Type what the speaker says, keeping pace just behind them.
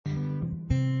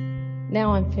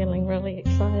Now I'm feeling really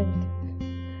excited.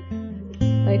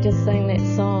 They just sang that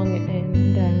song, and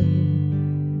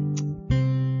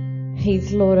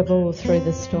He's Lord of all through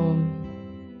the storm.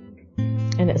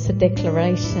 And it's a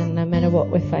declaration, no matter what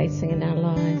we're facing in our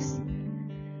lives,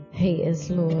 He is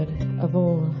Lord of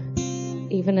all.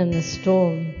 Even in the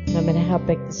storm, no matter how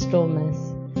big the storm is,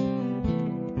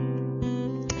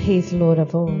 He's Lord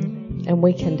of all. And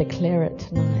we can declare it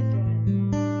tonight.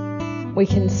 We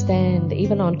can stand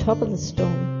even on top of the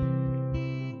storm,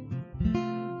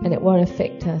 and it won't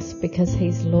affect us because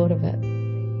He's Lord of it.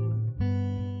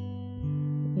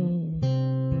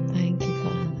 Thank you,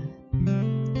 Father.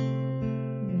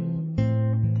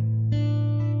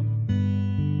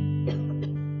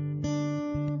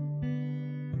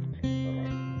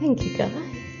 Thank you, guys.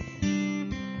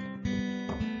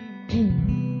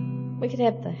 We could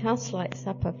have the house lights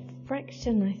up a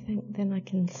fraction, I think, then I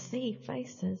can see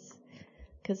faces,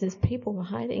 because there's people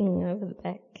hiding over the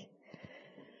back.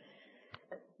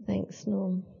 Thanks,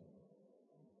 Norm.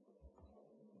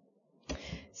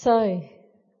 So,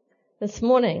 this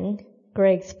morning,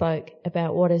 Greg spoke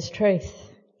about what is truth.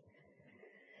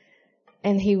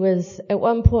 And at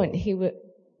one point, he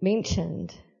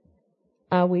mentioned,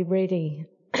 are we ready?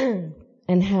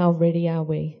 And how ready are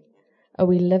we? Are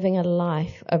we living a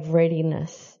life of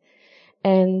readiness?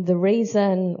 And the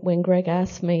reason when Greg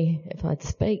asked me if I'd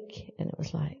speak, and it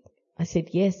was like, I said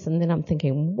yes, and then I'm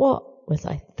thinking, what was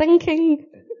I thinking?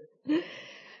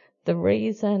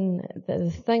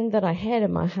 The thing that I had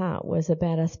in my heart was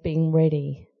about us being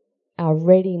ready, our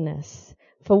readiness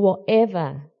for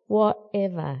whatever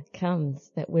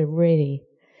comes, that we're ready.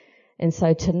 And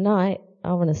so tonight,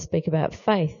 I want to speak about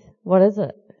faith. What is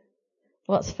it?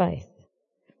 What's faith?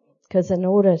 Because in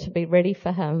order to be ready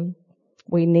for Him,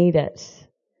 we need it,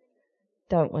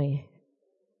 don't we?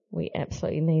 We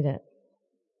absolutely need it.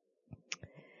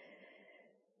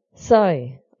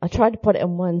 So, I tried to put it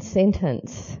in one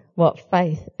sentence, what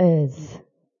faith is.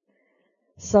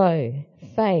 So,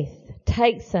 faith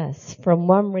takes us from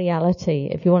one reality.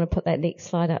 If you want to put that next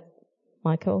slide up,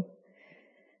 Michael.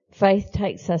 Faith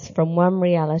takes us from one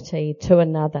reality to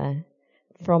another,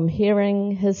 from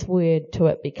hearing His word to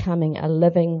it becoming a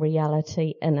living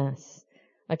reality in us.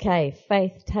 Okay,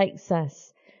 faith takes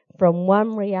us from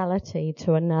one reality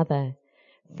to another,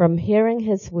 from hearing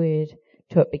His word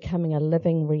to it becoming a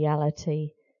living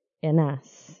reality in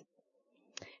us.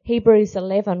 Hebrews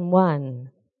 11:1.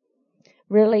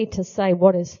 Really, to say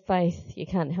what is faith, you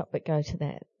can't help but go to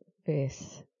that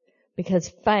verse. Because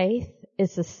faith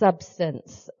is the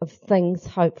substance of things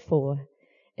hoped for.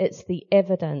 It's the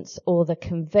evidence or the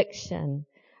conviction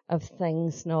of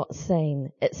things not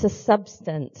seen. It's a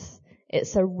substance.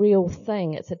 It's a real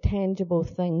thing. It's a tangible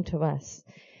thing to us.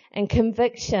 And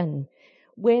conviction,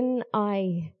 when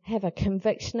I have a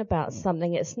conviction about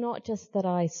something, it's not just that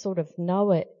I sort of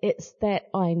know it. It's that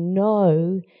I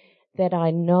know that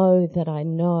I know that I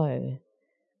know.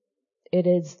 It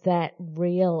is that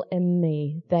real in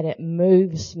me that it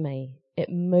moves me. It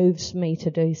moves me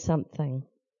to do something.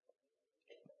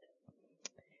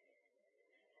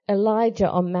 Elijah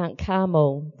on Mount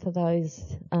Carmel, for those,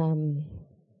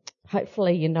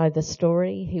 hopefully you know the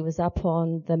story. He was up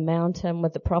on the mountain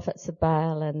with the prophets of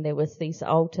Baal, and there was these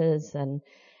altars,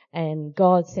 and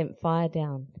God sent fire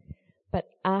down. But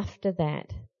after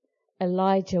that,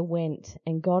 Elijah went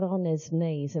and got on his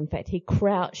knees. In fact, he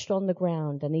crouched on the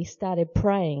ground and he started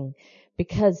praying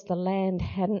because the land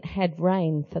hadn't had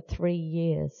rain for 3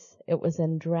 years. It was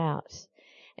in drought.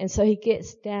 And so he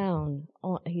gets down,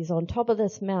 he's on top of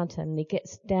this mountain, and he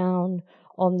gets down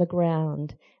on the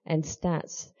ground and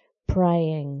starts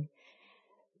praying.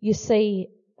 You see,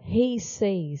 he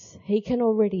sees, he can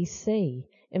already see.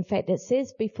 In fact, it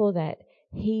says before that,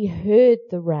 he heard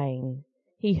the rain.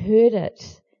 He heard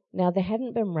it. Now, there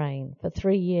hadn't been rain for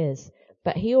 3 years,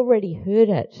 but he already heard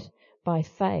it by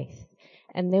faith.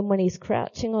 And then when he's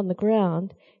crouching on the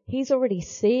ground, he's already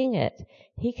seeing it.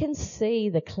 He can see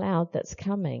the cloud that's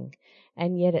coming,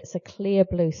 and yet it's a clear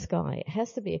blue sky. It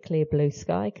has to be a clear blue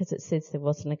sky because it says there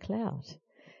wasn't a cloud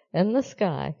in the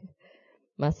sky.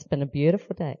 Must have been a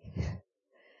beautiful day.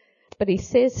 But he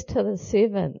says to the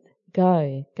servant,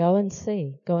 go and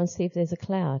see if there's a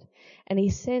cloud. And he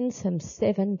sends him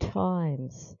 7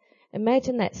 times.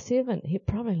 Imagine that servant, he'd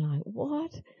probably like,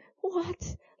 what?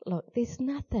 Look, there's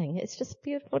nothing. It's just a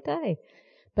beautiful day.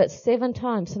 But 7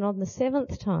 times, and on the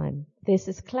 7th time, there's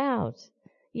this cloud.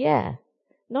 Yeah,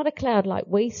 not a cloud like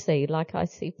we see, like I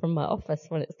see from my office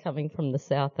when it's coming from the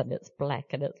south and it's black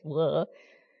and it's blur.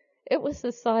 It was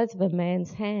the size of a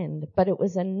man's hand, but it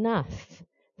was enough.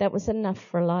 That was enough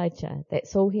for Elijah.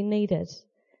 That's all he needed.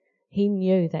 He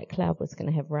knew that cloud was going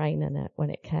to have rain in it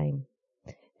when it came.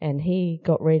 And he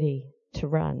got ready to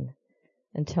run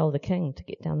and tell the king to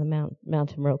get down the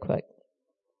mountain real quick.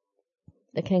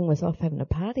 The king was off having a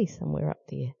party somewhere up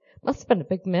there. Must have been a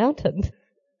big mountain.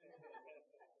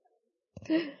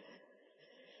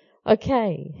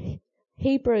 Okay,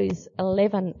 Hebrews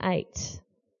 11:8.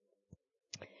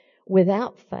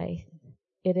 Without faith,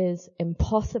 it is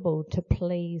impossible to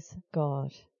please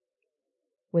God.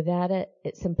 Without it,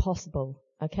 it's impossible.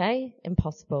 Okay?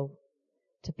 Impossible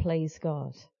to please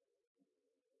God.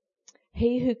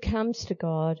 He who comes to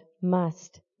God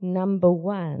must, number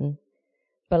one,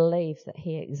 believe that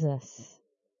he exists.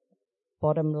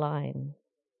 Bottom line,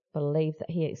 believe that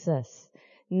he exists.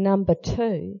 Number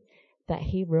two, that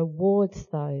he rewards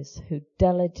those who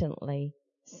diligently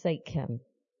seek him.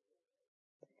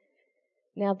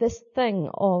 Now this thing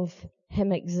of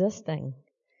him existing,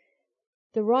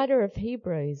 the writer of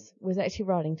Hebrews was actually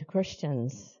writing to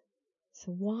Christians.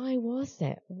 So why was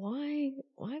that? Why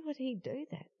would he do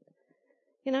that?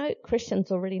 You know,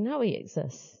 Christians already know he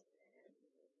exists.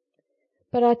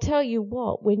 But I tell you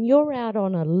what, when you're out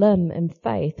on a limb in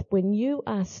faith, when you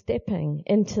are stepping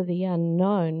into the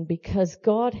unknown because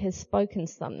God has spoken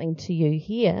something to you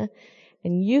here,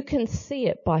 and you can see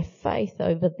it by faith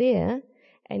over there,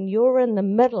 and you're in the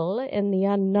middle in the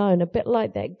unknown, a bit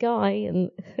like that guy in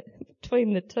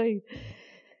between the two,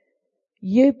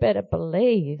 you better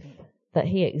believe that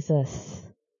he exists.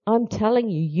 I'm telling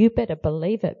you, you better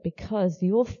believe it, because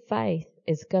your faith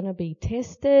is going to be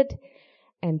tested,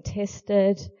 and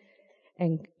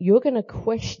you're going to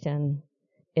question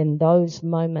in those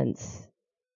moments,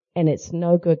 and it's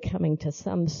no good coming to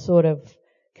some sort of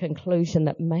conclusion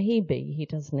that maybe he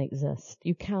doesn't exist.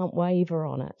 You can't waver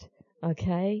on it,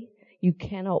 okay? You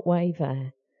cannot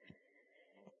waver.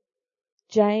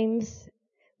 James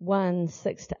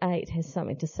 1:6-8 has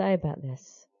something to say about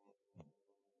this.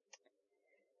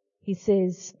 He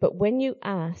says, but when you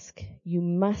ask, you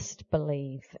must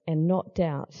believe and not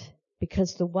doubt,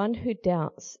 because the one who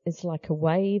doubts is like a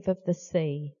wave of the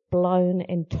sea, blown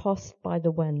and tossed by the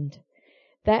wind.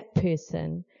 That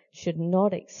person should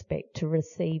not expect to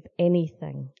receive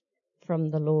anything from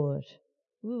the Lord.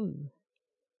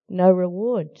 No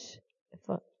reward. If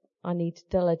I need to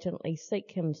diligently seek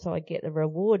him so I get the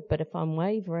reward, but if I'm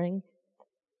wavering,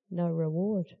 no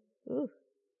reward.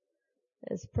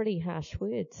 It's pretty harsh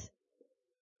words.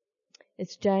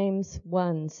 It's James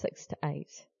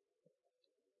 1:6-8.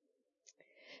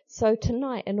 So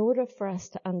tonight, in order for us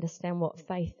to understand what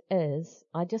faith is,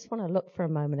 I just want to look for a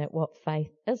moment at what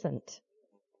faith isn't.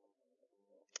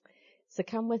 So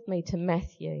come with me to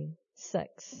Matthew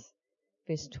 6,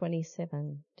 verse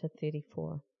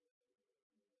 27-34.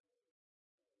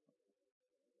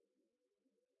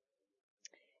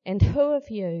 And who of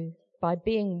you, by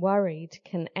being worried,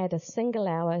 can add a single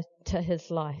hour to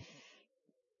his life?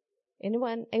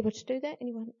 Anyone able to do that?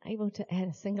 Anyone able to add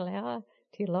a single hour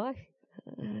to your life?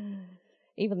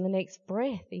 Even the next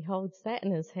breath, he holds that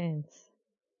in his hands.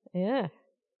 Yeah.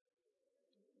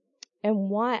 And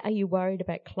why are you worried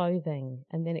about clothing?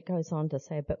 And then it goes on to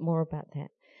say a bit more about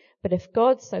that. But if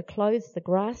God so clothes the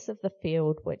grass of the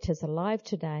field, which is alive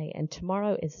today and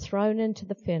tomorrow is thrown into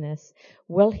the furnace,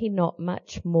 will he not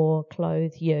much more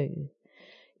clothe you,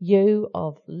 you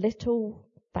of little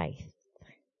faith?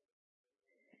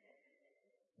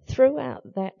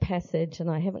 Throughout that passage, and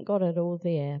I haven't got it all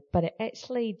there, but it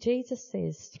actually, Jesus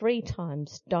says 3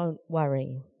 times, don't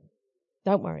worry.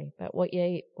 Don't worry about what you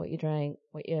eat, what you drink,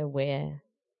 what you wear.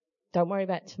 Don't worry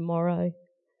about tomorrow.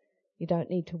 You don't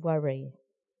need to worry.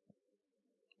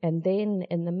 And then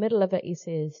in the middle of it, he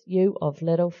says, you of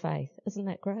little faith. Isn't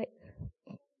that great?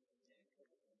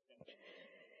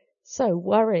 So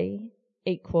worry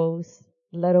equals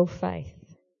little faith.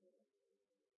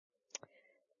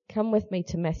 Come with me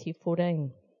to Matthew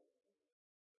 14,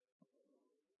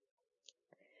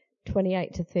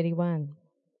 28-31.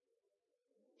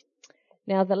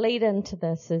 Now the lead into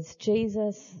this is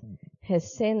Jesus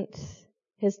has sent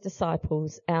his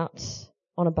disciples out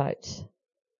on a boat.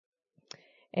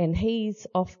 And he's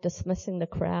off dismissing the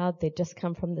crowd. They'd just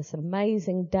come from this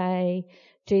amazing day.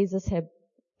 Jesus had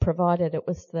provided, it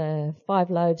was the 5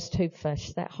 loaves, 2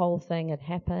 fish. That whole thing had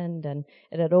happened and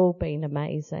it had all been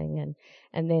amazing.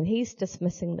 And then he's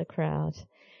dismissing the crowd.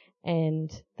 And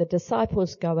the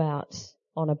disciples go out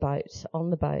on the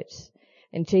boat.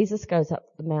 And Jesus goes up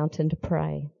the mountain to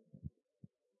pray.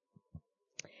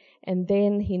 And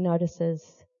then he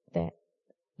notices that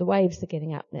the waves are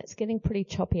getting up and it's getting pretty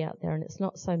choppy out there and it's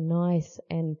not so nice.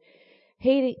 And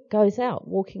he goes out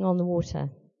walking on the water,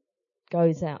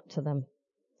 goes out to them.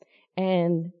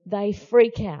 And they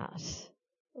freak out.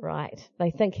 right?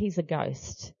 They think he's a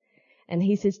ghost. And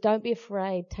he says, don't be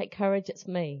afraid, take courage, it's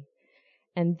me.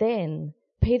 And then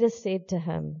Peter said to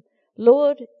him,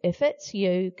 Lord, if it's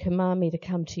you, command me to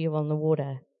come to you on the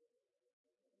water.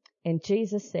 And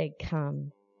Jesus said,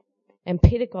 come. And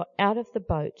Peter got out of the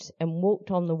boat and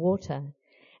walked on the water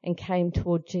and came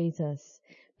toward Jesus.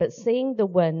 But seeing the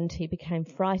wind, he became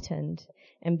frightened,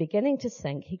 and beginning to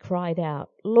sink, he cried out,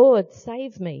 Lord,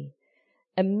 save me.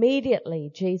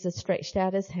 Immediately Jesus stretched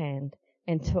out his hand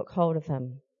and took hold of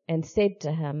him and said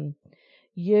to him,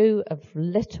 you of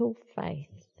little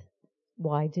faith,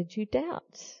 why did you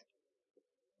doubt?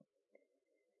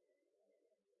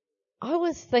 I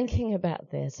was thinking about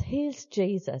this. Here's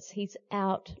Jesus. He's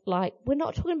out like, we're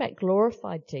not talking about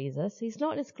glorified Jesus. He's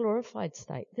not in his glorified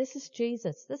state. This is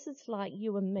Jesus. This is like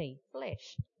you and me,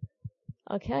 flesh.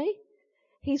 Okay?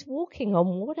 He's walking on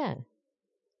water,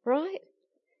 right?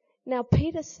 Now,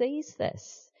 Peter sees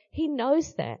this. He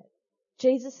knows that.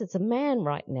 Jesus is a man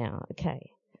right now, okay?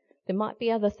 There might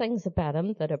be other things about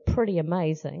him that are pretty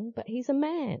amazing, but he's a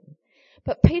man.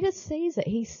 But Peter sees it.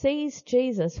 He sees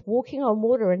Jesus walking on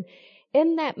water, and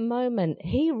in that moment,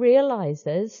 he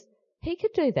realizes he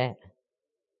could do that.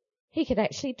 He could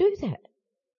actually do that.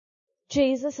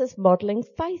 Jesus is modeling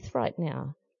faith right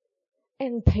now.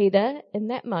 And Peter, in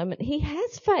that moment, he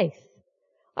has faith.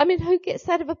 I mean, who gets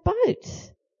out of a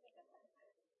boat?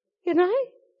 You know,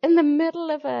 in the middle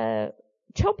of a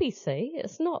choppy sea,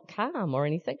 it's not calm or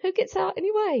anything. Who gets out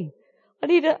anyway? I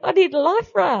need a life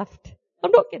raft.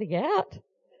 I'm not getting out.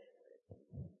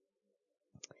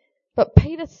 But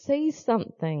Peter sees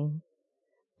something,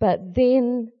 but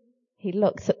then he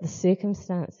looks at the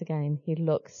circumstance again. He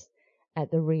looks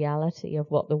at the reality of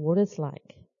what the water's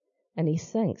like, and he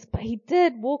sinks. But he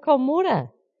did walk on water.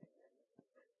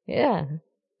 Yeah.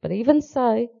 But even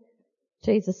so,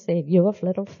 Jesus said, you of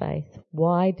little faith,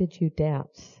 why did you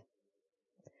doubt?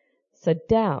 So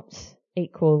doubt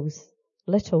equals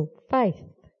little faith.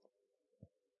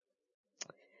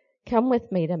 Come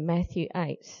with me to Matthew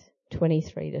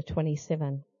 8:23 to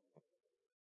 27.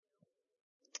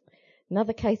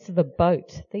 Another case of a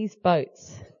boat. These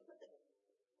boats.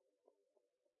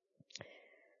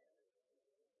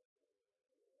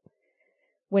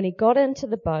 When he got into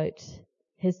the boat,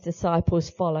 his disciples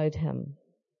followed him.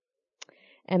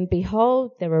 And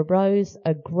behold, there arose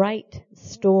a great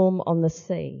storm on the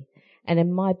sea. And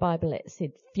in my Bible it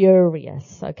said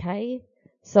furious, okay?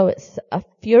 So it's a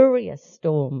furious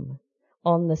storm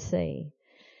on the sea,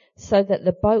 so that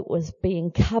the boat was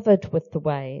being covered with the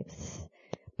waves.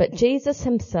 But Jesus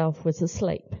himself was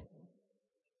asleep.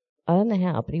 I don't know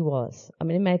how, but he was. I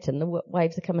mean, imagine the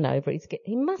waves are coming over.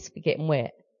 He must be getting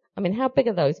wet. I mean, how big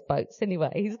are those boats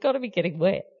anyway? He's got to be getting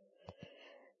wet.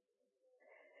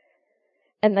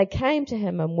 And they came to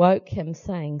him and woke him,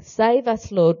 saying, save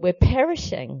us, Lord, we're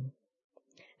perishing.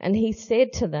 And he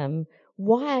said to them,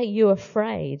 why are you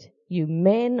afraid, you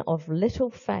men of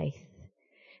little faith?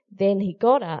 Then he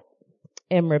got up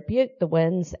and rebuked the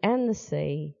winds and the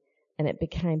sea, and it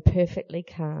became perfectly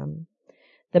calm.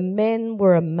 The men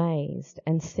were amazed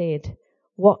and said,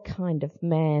 what kind of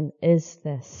man is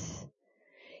this?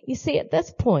 You see, at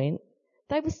this point,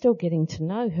 they were still getting to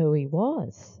know who he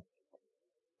was.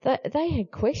 They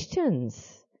had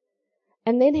questions.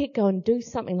 And then he'd go and do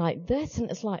something like this,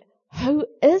 and it's like, who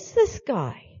is this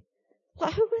guy?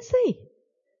 Like, who is he?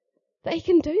 That he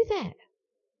can do that.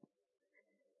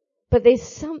 But there's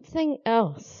something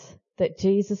else that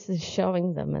Jesus is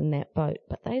showing them in that boat,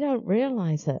 but they don't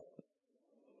realize it.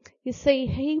 You see,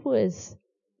 he was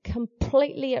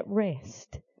completely at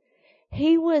rest.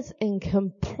 He was in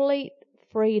complete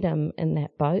freedom in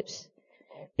that boat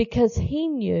because he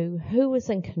knew who was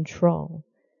in control.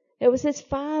 It was his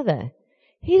Father.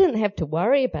 He didn't have to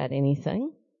worry about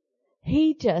anything.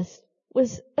 He just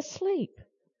was asleep.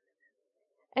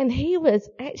 And he was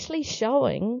actually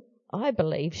showing, I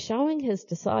believe, showing his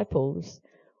disciples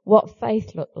what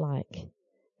faith looked like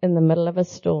in the middle of a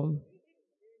storm.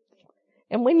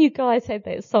 And when you guys had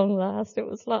that song last, it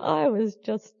was like,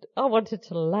 I wanted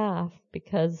to laugh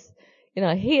because, you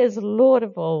know, he is Lord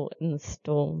of all in the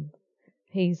storm.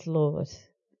 He's Lord.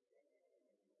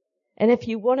 And if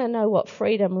you want to know what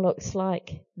freedom looks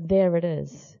like, there it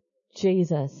is.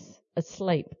 Jesus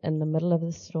asleep in the middle of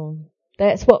the storm.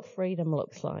 That's what freedom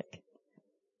looks like.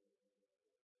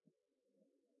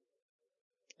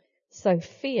 So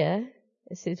fear,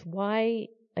 it says, why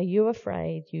are you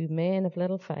afraid, you man of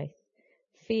little faith?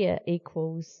 Fear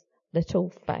equals little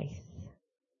faith.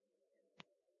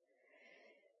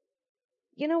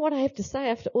 You know what I have to say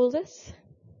after all this?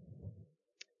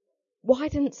 Why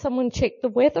didn't someone check the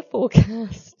weather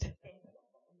forecast?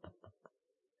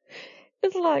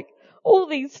 It's like all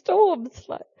these storms.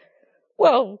 Like,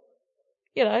 well,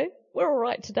 we're all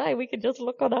right today. We can just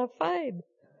look on our phone.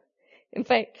 In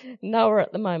fact, Noah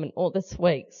at the moment, all this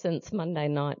week since Monday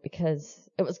night, because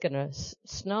it was going to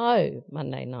snow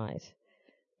Monday night.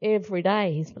 Every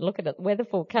day he's been looking at the weather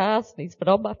forecast and he's been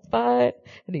on my phone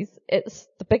and it's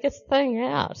the biggest thing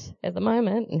out at the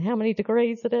moment and how many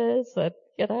degrees it is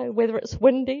and, whether it's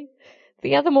windy.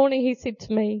 The other morning he said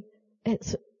to me,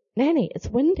 Nanny, it's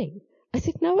windy. I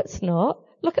said, no, it's not.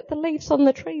 Look at the leaves on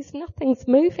the trees. Nothing's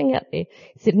moving out there.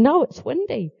 He said, no, it's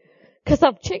windy. Because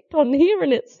I've checked on here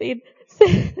and it said.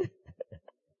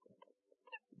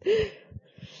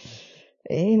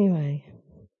 Anyway,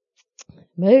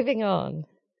 moving on.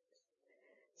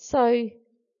 So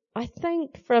I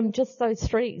think from just those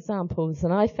 3 examples,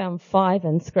 and I found 5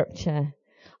 in Scripture,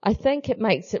 I think it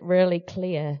makes it really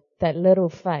clear that little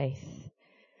faith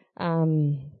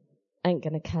ain't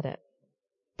going to cut it.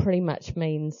 Pretty much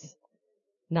means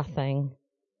nothing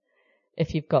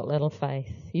if you've got little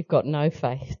faith. You've got no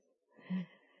faith.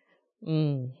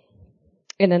 In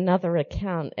another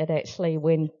account, it actually,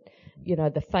 when,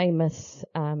 the famous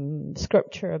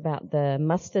scripture about the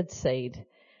mustard seed,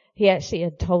 he actually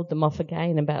had told them off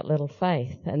again about little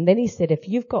faith. And then he said, if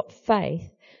you've got faith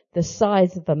the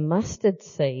size of a mustard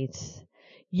seed,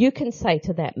 you can say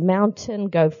to that mountain,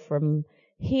 go from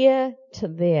here to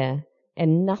there,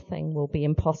 and nothing will be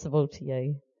impossible to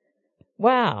you.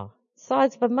 Wow.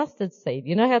 Size of a mustard seed.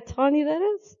 You know how tiny that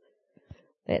is?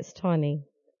 That's tiny.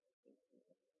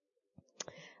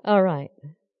 All right.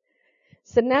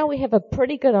 So now we have a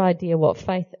pretty good idea what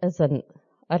faith isn't.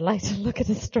 I'd like to look at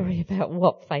a story about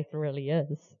what faith really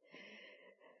is.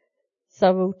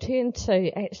 So we'll turn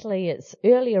to, actually it's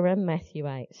earlier in Matthew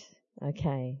 8.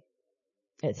 Okay.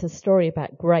 It's a story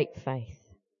about great faith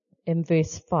in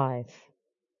verse 5.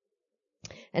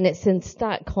 And it's in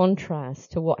stark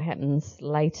contrast to what happens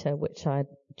later, which I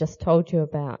just told you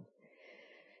about.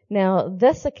 Now,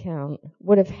 this account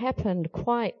would have happened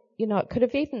quite, it could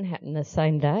have even happened the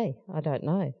same day, I don't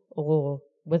know, or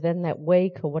within that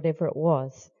week or whatever it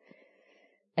was,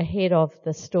 ahead of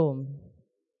the storm.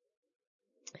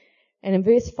 And in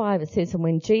verse 5 it says, and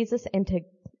when Jesus entered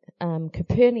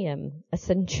Capernaum, a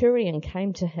centurion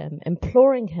came to him,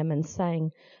 imploring him and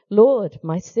saying, Lord,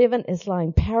 my servant is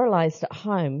lying paralyzed at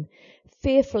home,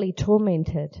 fearfully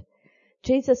tormented.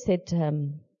 Jesus said to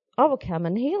him, I will come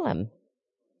and heal him.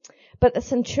 But the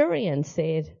centurion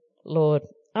said, Lord,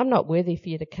 I'm not worthy for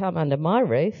you to come under my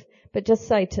roof, but just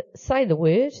say the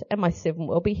word, and my servant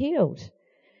will be healed.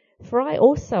 For I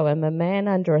also am a man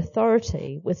under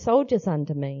authority, with soldiers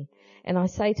under me. And I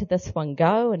say to this one,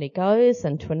 go, and he goes,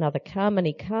 and to another, come, and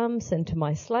he comes, and to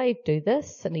my slave, do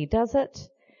this, and he does it.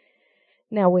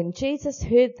 Now when Jesus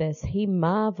heard this, he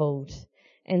marveled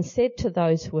and said to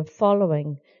those who were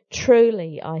following,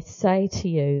 truly I say to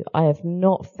you, I have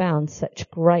not found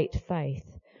such great faith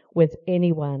with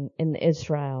anyone in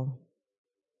Israel.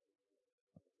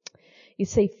 You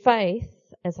see, faith,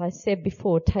 as I said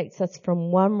before, takes us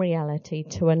from one reality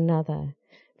to another,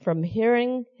 from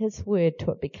hearing his word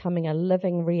to it becoming a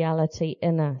living reality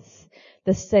in us.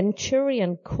 The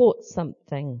centurion caught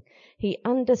something. He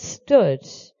understood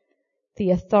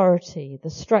the authority, the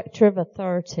structure of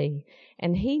authority,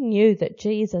 and he knew that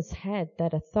Jesus had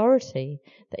that authority,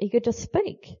 that he could just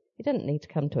speak. He didn't need to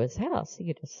come to his house. He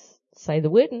could just say the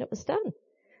word and it was done.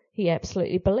 He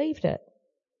absolutely believed it.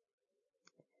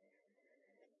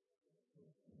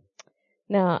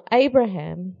 Now,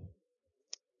 Abraham,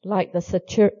 like the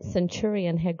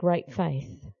centurion, had great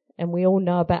faith, and we all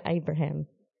know about Abraham.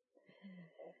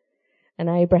 And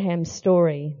Abraham's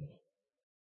story,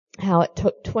 how it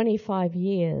took 25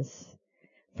 years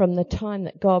from the time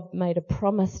that God made a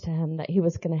promise to him that he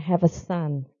was going to have a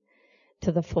son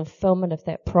to the fulfillment of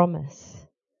that promise.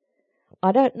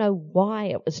 I don't know why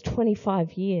it was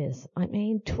 25 years.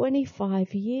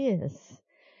 25 years.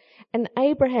 And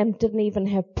Abraham didn't even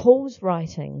have Paul's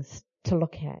writings to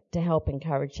look at to help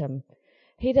encourage him.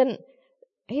 He didn't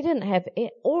have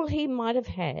it. All he might have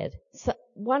had, so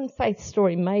one faith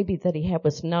story maybe that he had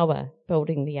was Noah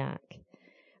building the ark.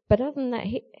 But other than that,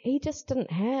 he just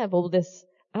didn't have all this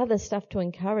other stuff to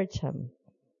encourage him.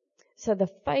 So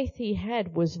the faith he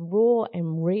had was raw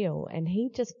and real, and he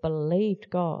just believed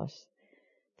God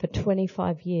for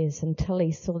 25 years until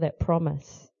he saw that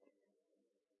promise.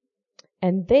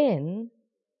 And then,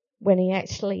 when he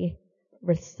actually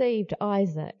received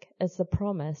Isaac as the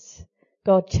promise,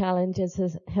 God challenges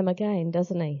him again,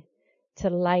 doesn't he? To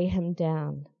lay him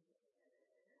down.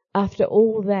 After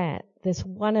all that, this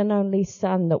one and only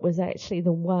son that was actually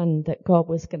the one that God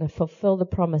was going to fulfill the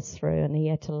promise through, and he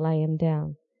had to lay him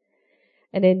down.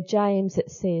 And in James it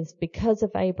says, because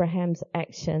of Abraham's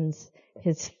actions,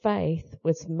 his faith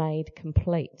was made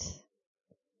complete.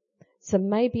 So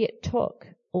maybe it took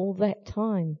all that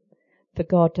time for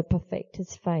God to perfect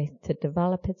his faith, to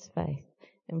develop his faith,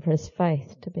 and for his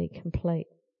faith to be complete.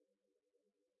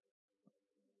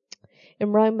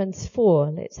 In Romans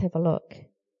 4, let's have a look.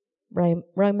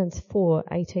 Romans 4,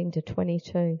 18 to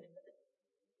 22.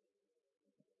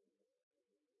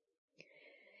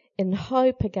 In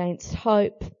hope against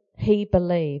hope, he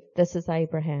believed. This is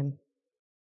Abraham.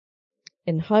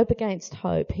 In hope against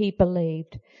hope, he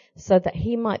believed, so that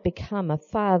he might become a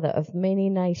father of many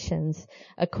nations,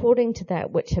 according to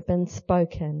that which had been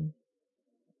spoken.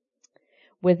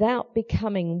 Without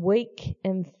becoming weak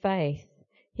in faith,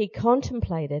 he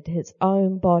contemplated his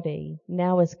own body,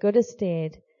 now as good as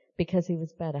dead, because he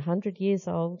was about 100 years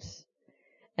old,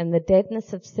 and the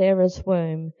deadness of Sarah's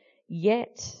womb.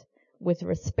 Yet, with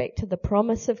respect to the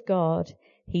promise of God,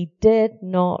 he did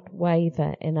not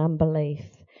waver in unbelief,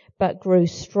 but grew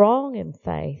strong in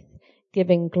faith,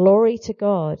 giving glory to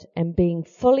God and being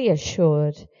fully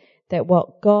assured that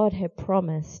what God had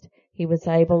promised, he was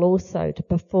able also to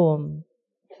perform.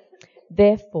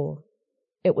 Therefore,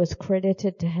 it was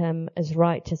credited to him as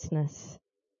righteousness.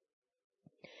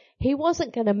 He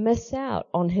wasn't going to miss out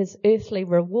on his earthly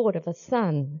reward of a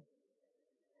son.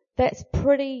 That's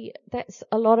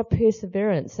a lot of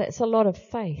perseverance. That's a lot of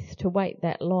faith to wait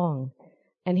that long.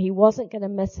 And he wasn't going to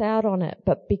miss out on it.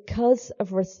 But because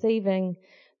of receiving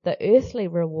the earthly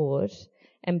reward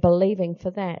and believing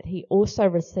for that, he also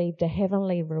received a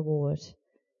heavenly reward.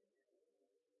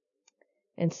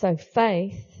 And so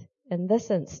faith, in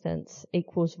this instance,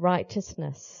 equals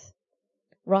righteousness.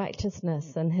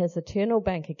 Righteousness in his eternal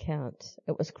bank account.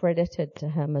 It was credited to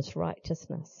him as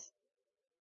righteousness.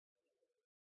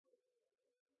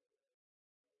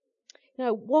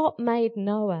 Now, what made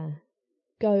Noah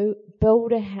go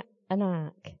build an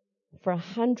ark for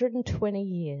 120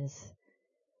 years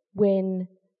when,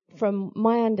 from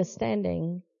my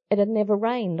understanding, it had never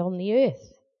rained on the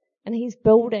earth? And he's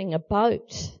building a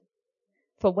boat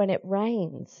for when it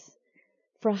rains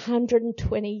for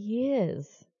 120 years.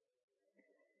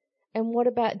 And what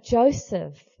about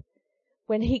Joseph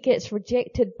when he gets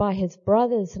rejected by his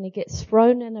brothers and he gets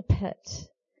thrown in a pit?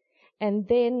 And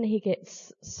then he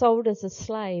gets sold as a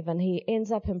slave and he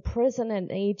ends up in prison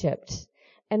in Egypt.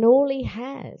 And all he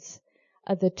has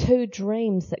are the 2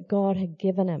 dreams that God had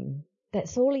given him.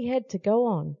 That's all he had to go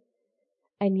on.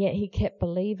 And yet he kept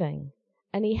believing.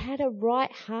 And he had a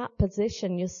right heart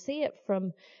position. You see it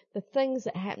from the things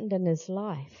that happened in his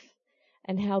life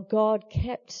and how God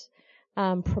kept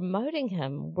promoting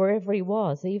him wherever he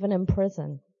was, even in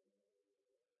prison.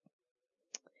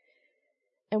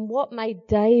 And what made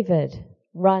David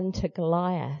run to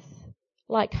Goliath?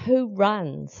 Like, who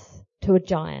runs to a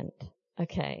giant,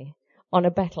 on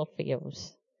a battlefield?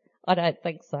 I don't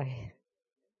think so.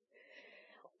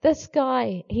 This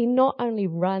guy, he not only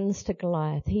runs to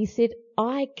Goliath, he said,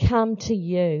 I come to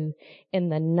you in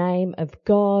the name of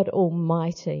God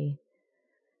Almighty,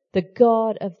 the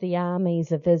God of the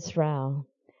armies of Israel,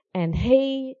 and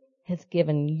he has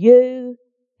given you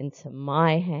into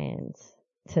my hands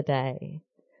today.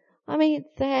 I mean,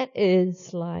 that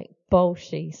is like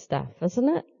bullshit stuff,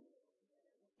 isn't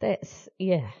it?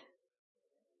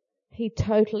 He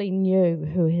totally knew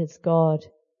who his God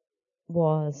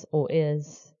was or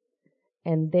is,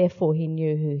 and therefore he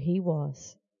knew who he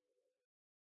was.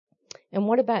 And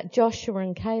what about Joshua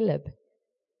and Caleb?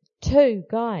 2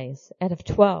 guys out of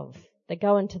 12. They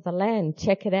go into the land,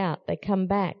 check it out. They come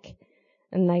back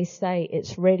and they say,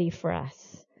 it's ready for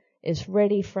us. It's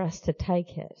ready for us to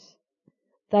take it.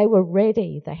 They were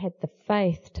ready. They had the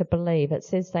faith to believe. It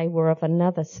says they were of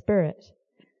another spirit.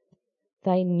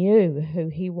 They knew who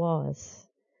he was.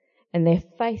 And their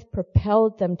faith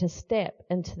propelled them to step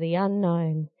into the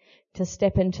unknown, to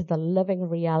step into the living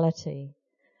reality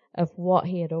of what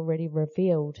he had already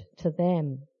revealed to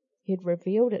them. He had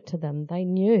revealed it to them. They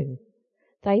knew.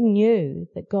 They knew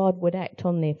that God would act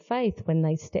on their faith when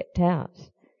they stepped out.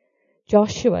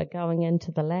 Joshua going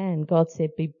into the land, God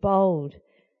said, be bold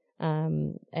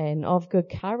and of good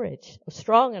courage.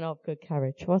 Strong and of good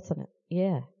courage, wasn't it?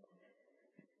 Yeah.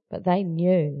 But they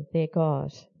knew their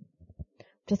God. I'm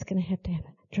just going to have a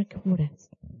drink of water.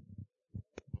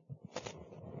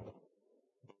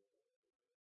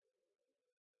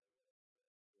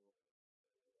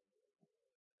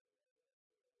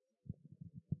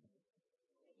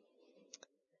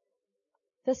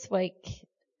 This week,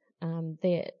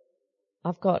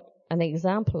 I've got an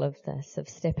example of this, of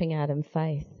stepping out in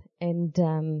faith. And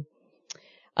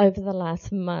over the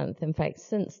last month, in fact,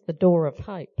 since the Door of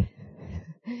Hope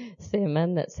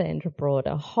sermon that Sandra brought.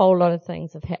 A whole lot of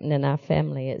things have happened in our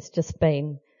family. It's just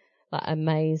been like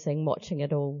amazing watching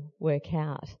it all work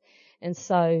out. And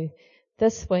so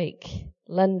this week,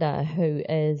 Linda, who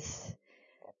is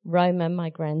Roma, my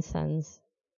grandson's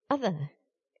other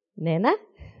nana,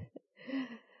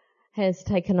 has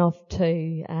taken off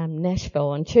to Nashville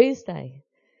on Tuesday.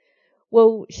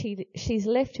 Well, she's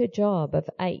left her job of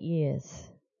 8 years,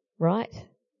 right?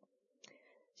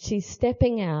 She's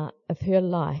stepping out of her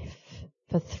life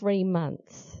for 3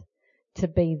 months to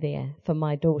be there for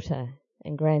my daughter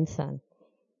and grandson.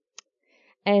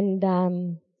 And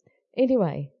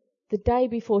anyway, the day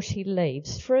before she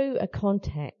leaves, through a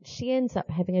contact, she ends up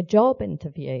having a job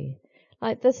interview.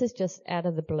 Like, this is just out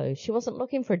of the blue. She wasn't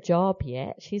looking for a job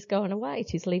yet. She's going away.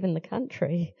 She's leaving the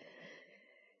country.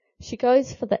 She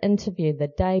goes for the interview the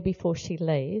day before she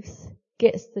leaves,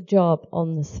 gets the job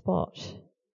on the spot.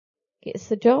 Gets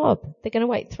the job. They're going to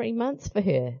wait 3 months for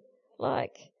her.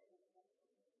 Like,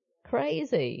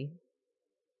 crazy,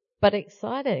 but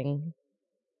exciting.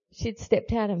 She'd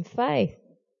stepped out in faith.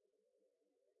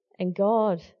 And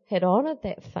God had honoured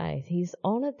that faith. He's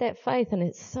honoured that faith, and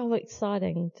it's so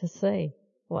exciting to see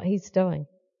what He's doing.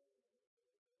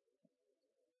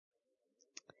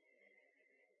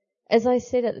 As I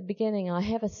said at the beginning, I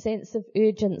have a sense of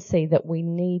urgency that we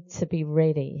need to be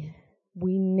ready.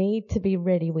 We need to be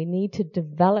ready. We need to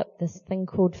develop this thing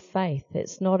called faith.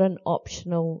 It's not an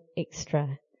optional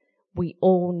extra. We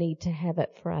all need to have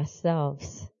it for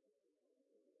ourselves.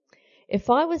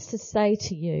 If I was to say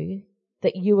to you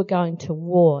that you were going to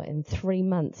war in 3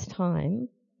 months' time,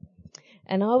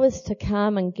 and I was to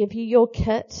come and give you your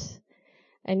kit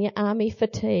and your army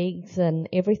fatigues and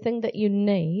everything that you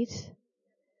need,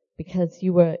 because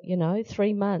you were,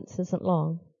 3 months isn't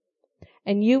long,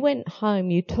 and you went home,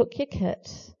 you took your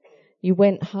kit, you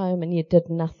went home and you did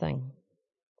nothing.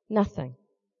 Nothing.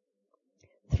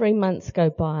 3 months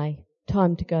go by,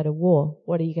 time to go to war.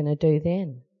 What are you going to do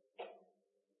then?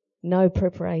 No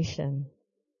preparation.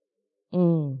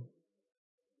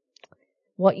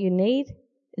 What you need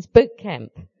is boot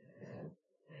camp.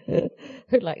 Who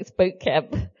likes boot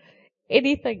camp?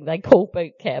 Anything they call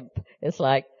boot camp is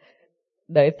like,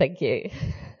 no, thank you.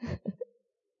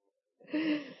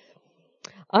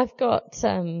 I've got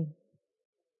 2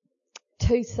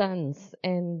 sons,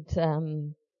 and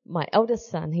my eldest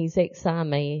son, he's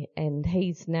ex-army, and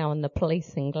he's now in the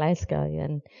police in Glasgow.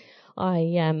 And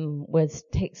I was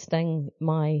texting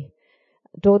my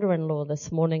daughter-in-law this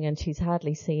morning, and she's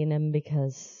hardly seen him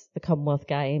because the Commonwealth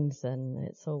Games and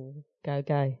it's all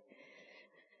go.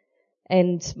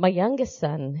 And my youngest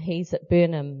son, he's at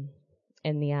Burnham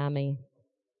in the army.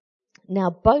 Now,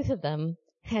 both of them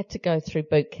had to go through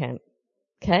boot camp.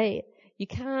 Okay? You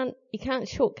can't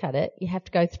shortcut it. You have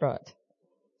to go through it.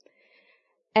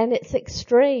 And it's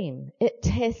extreme. It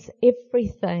tests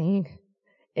everything.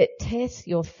 It tests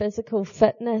your physical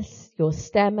fitness, your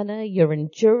stamina, your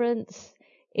endurance,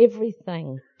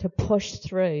 everything to push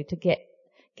through, to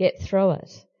get through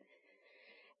it.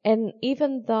 And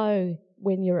even though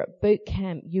when you're at boot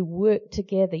camp, you work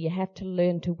together, you have to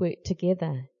learn to work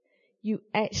together, you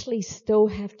actually still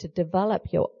have to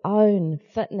develop your own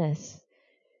fitness.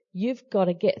 You've got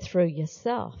to get through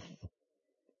yourself.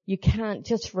 You can't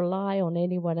just rely on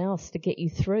anyone else to get you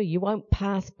through. You won't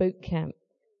pass boot camp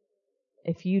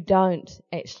if you don't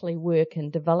actually work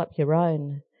and develop your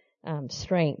own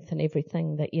strength and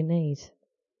everything that you need.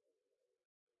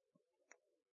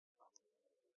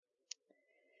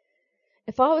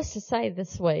 If I was to say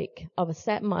this week, I was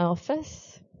sat in my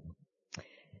office,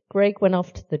 Greg went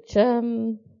off to the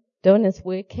gym, doing his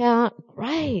workout.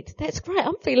 Great, that's great.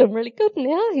 I'm feeling really good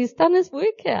now. He's done his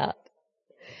workout.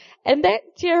 And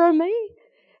that Jeremy,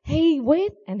 he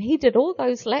went and he did all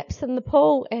those laps in the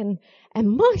pool, and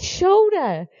my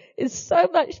shoulder is so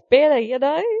much better,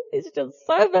 It's just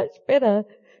so much better.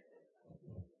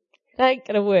 It ain't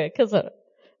going to work, is it?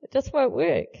 It just won't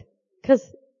work.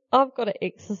 Because I've got to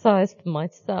exercise for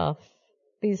myself.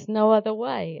 There's no other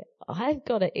way. I've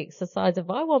got to exercise. If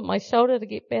I want my shoulder to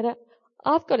get better,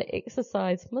 I've got to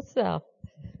exercise myself.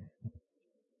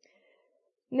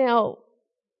 Now,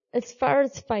 as far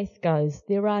as faith goes,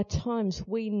 there are times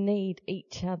we need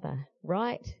each other,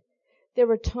 right? There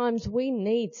are times we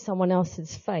need someone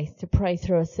else's faith to pray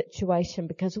through a situation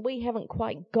because we haven't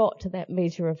quite got to that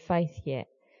measure of faith yet.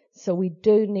 So we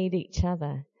do need each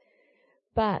other.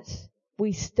 But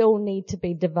we still need to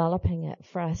be developing it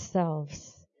for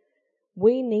ourselves.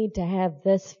 We need to have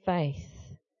this faith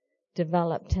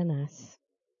developed in us.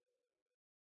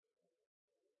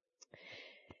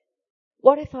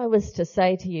 What if I was to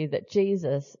say to you that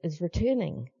Jesus is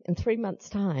returning in 3 months'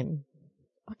 time?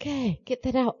 Okay, get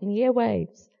that out in the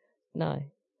airwaves. No.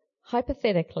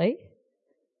 Hypothetically,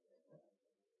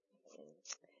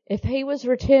 if he was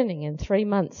returning in 3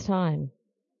 months' time,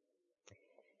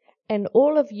 and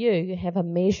all of you have a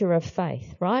measure of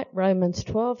faith, right? Romans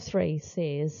 12:3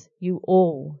 says you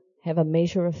all have a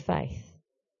measure of faith.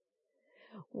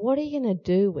 What are you going to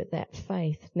do with that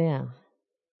faith now?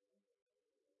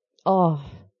 Oh,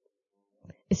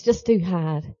 it's just too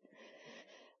hard.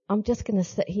 I'm just going to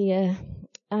sit here.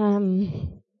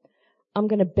 I'm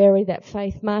going to bury that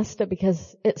faith, Master,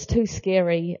 because it's too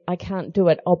scary. I can't do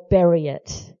it. I'll bury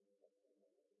it.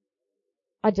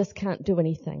 I just can't do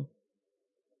anything.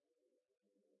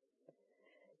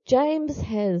 James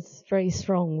has very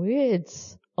strong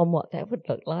words on what that would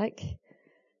look like.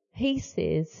 He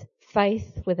says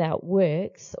faith without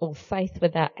works or faith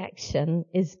without action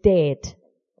is dead.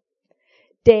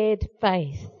 Dead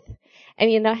faith.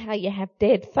 And you know how you have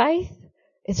dead faith?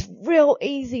 It's real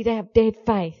easy to have dead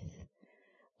faith.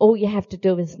 All you have to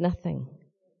do is nothing.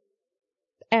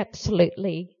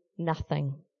 Absolutely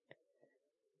nothing.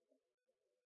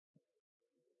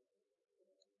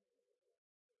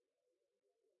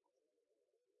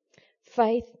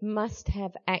 Faith must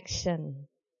have action.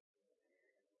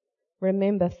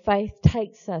 Remember, faith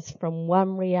takes us from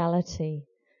one reality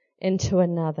into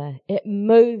another. It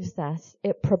moves us,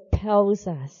 it propels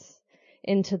us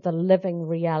into the living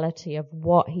reality of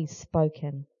what he's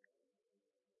spoken.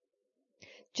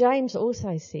 James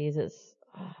also says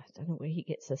I don't know where he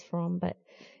gets this from, but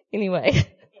anyway.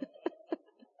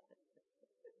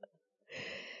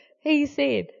 He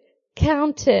said,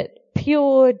 count it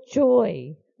pure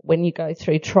joy when you go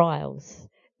through trials.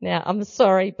 Now, I'm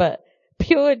sorry, but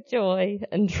pure joy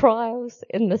and trials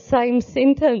in the same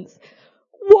sentence.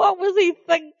 What was he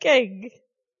thinking?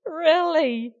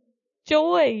 Really?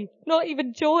 Joy. Not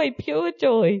even joy, pure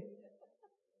joy.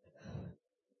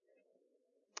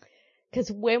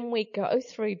 Because when we go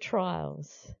through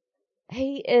trials,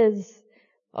 he is,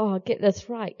 get this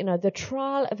right, the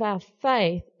trial of our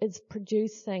faith is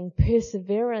producing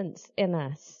perseverance in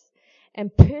us.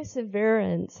 And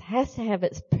perseverance has to have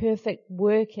its perfect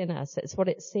work in us. That's what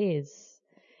it says.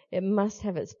 It must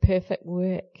have its perfect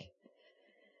work.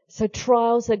 So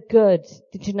trials are good.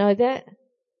 Did you know that?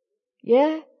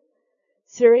 Yeah?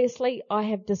 Seriously, I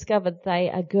have discovered they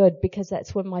are good because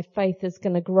that's when my faith is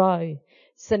going to grow.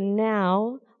 So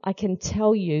now I can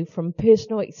tell you from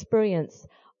personal experience,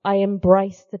 I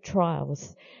embrace the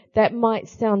trials. That might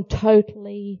sound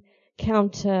totally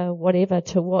counter whatever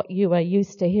to what you are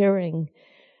used to hearing.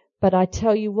 But I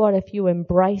tell you what, if you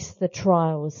embrace the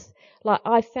trials, like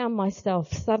I found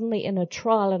myself suddenly in a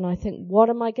trial and I think, what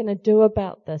am I going to do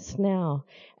about this now?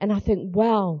 And I think,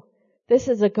 wow, this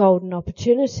is a golden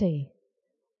opportunity.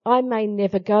 I may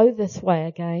never go this way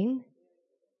again.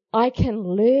 I can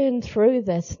learn through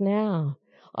this now.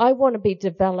 I want to be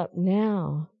developed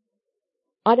now.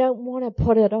 I don't want to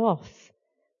put it off.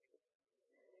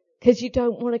 Because you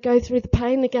don't want to go through the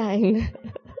pain again.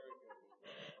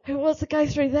 Who wants to go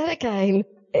through that again?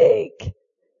 Eek.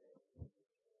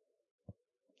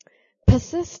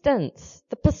 Persistence.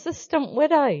 The persistent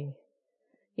widow.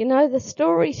 You know the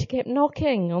story, she kept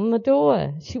knocking on the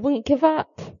door. She wouldn't give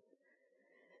up.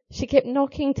 She kept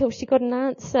knocking till she got an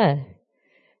answer.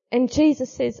 And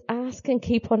Jesus says, ask and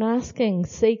keep on asking,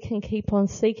 seek and keep on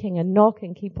seeking, and knock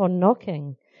and keep on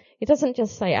knocking. He doesn't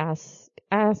just say ask,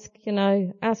 ask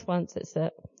once, that's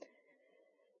it.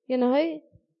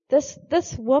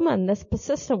 This woman, this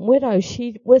persistent widow,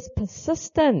 she was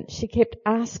persistent. She kept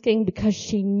asking because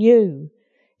she knew.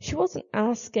 She wasn't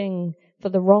asking for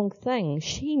the wrong thing.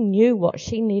 She knew what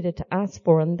she needed to ask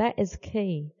for, and that is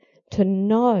key, to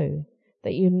know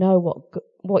that you know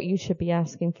what you should be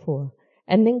asking for.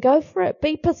 And then go for it.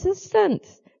 Be persistent.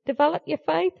 Develop your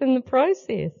faith in the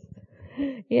process.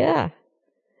 Yeah.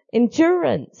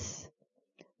 Endurance.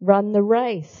 Run the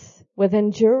race with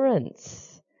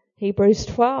endurance. Hebrews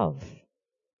 12.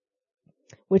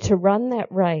 We're to run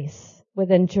that race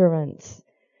with endurance.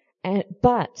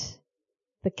 But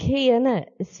the key in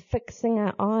it is fixing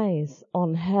our eyes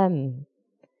on Him.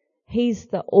 He's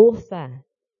the author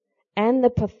and the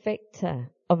perfecter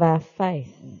of our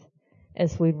faith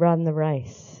as we run the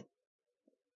race.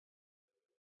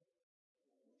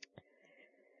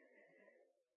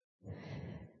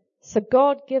 So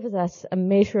God gives us a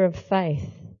measure of faith,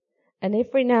 and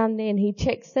every now and then He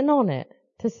checks in on it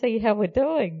to see how we're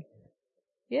doing.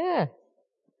 Yeah.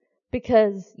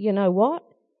 Because you know what?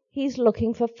 He's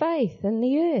looking for faith in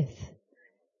the earth.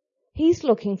 He's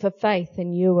looking for faith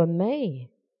in you and me.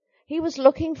 He was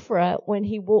looking for it when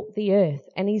He walked the earth,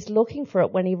 and He's looking for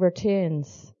it when He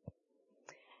returns.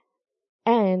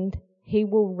 And He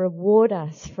will reward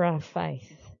us for our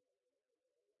faith.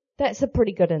 That's a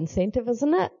pretty good incentive,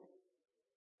 isn't it?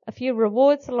 A few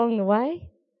rewards along the way.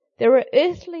 There are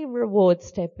earthly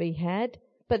rewards to be had,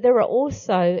 but there are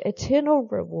also eternal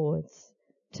rewards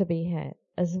to be had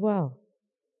as well.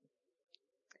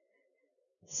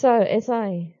 So as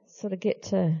I sort of get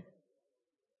to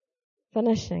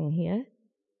finishing here,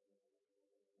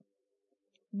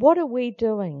 what are we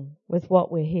doing with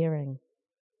what we're hearing?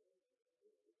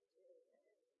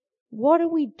 What are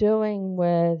we doing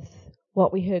with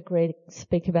what we heard Greg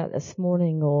speak about this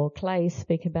morning, or Clay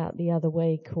speak about the other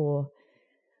week, or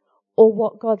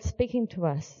what God's speaking to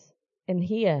us in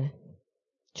here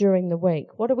during the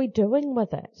week? What are we doing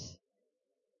with it?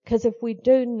 Because if we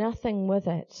do nothing with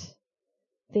it,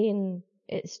 then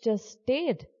it's just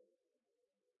dead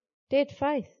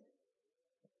faith.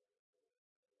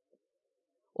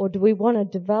 Or do we want to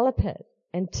develop it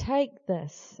and take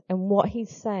this and what he's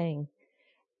saying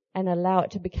and allow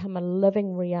it to become a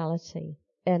living reality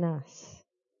in us?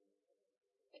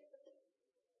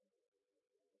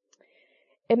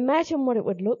 Imagine what it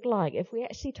would look like if we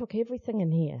actually took everything in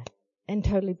here and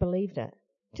totally believed it.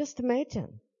 Just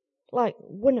imagine. Like,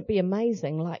 wouldn't it be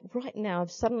amazing? Like right now,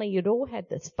 if suddenly you'd all had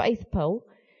this faith pill,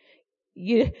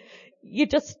 you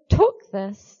just took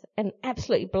this and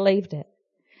absolutely believed it.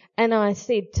 And I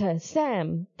said to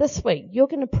Sam, this week, you're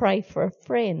going to pray for a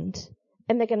friend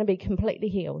and they're going to be completely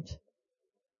healed.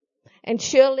 And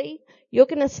Shirley, you're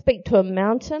going to speak to a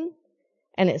mountain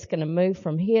and it's going to move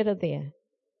from here to there.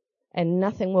 And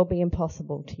nothing will be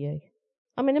impossible to you.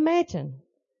 I mean, imagine.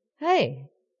 Hey,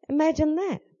 imagine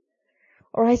that.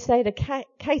 Or I say to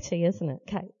Katie, isn't it,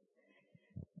 Kate?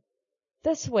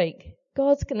 This week,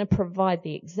 God's going to provide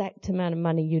the exact amount of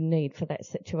money you need for that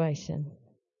situation.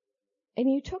 And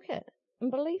you took it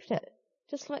and believed it.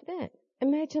 Just like that.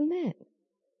 Imagine that.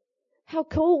 How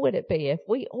cool would it be if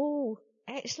we all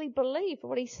actually believe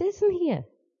what he says in here?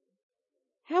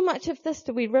 How much of this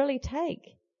do we really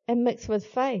take and mix with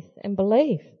faith and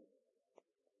believe?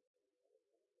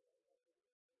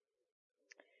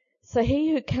 So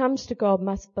he who comes to God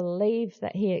must believe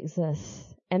that he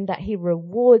exists and that he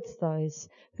rewards those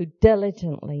who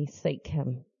diligently seek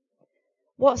him.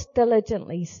 What's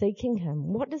diligently seeking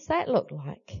him? What does that look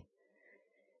like?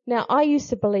 Now, I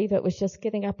used to believe it was just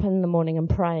getting up in the morning and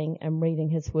praying and reading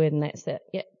his word and that's it.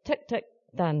 Yeah, tick, tick,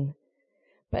 done.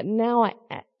 But now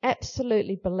I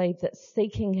absolutely believe that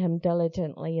seeking him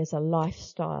diligently is a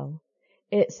lifestyle.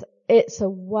 It's a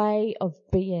way of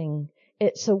being.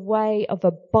 It's a way of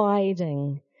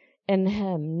abiding in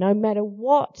him, no matter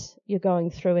what you're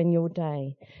going through in your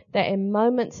day. That in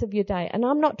moments of your day, and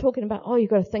I'm not talking about, you've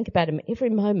got to think about him every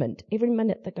moment, every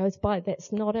minute that goes by.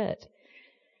 That's not it.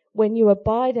 When you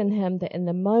abide in him, that in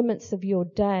the moments of your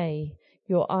day,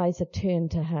 your eyes are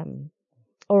turned to him.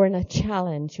 Or in a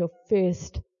challenge, your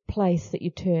first place that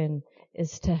you turn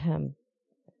is to him.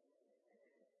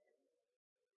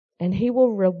 And he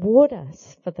will reward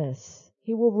us for this.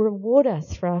 He will reward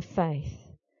us for our faith.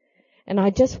 And I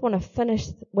just want to finish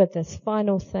with this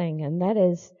final thing, and that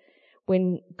is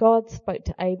when God spoke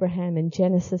to Abraham in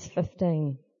Genesis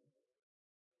 15.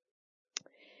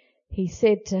 He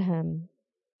said to him,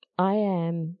 I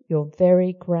am your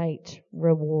very great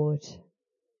reward.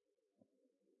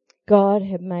 God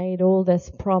had made all this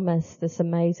promise, this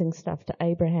amazing stuff to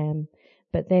Abraham,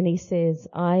 but then he says,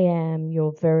 I am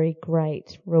your very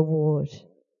great reward.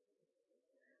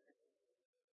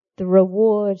 The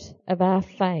reward of our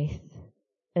faith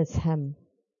is him.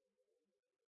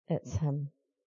 It's him.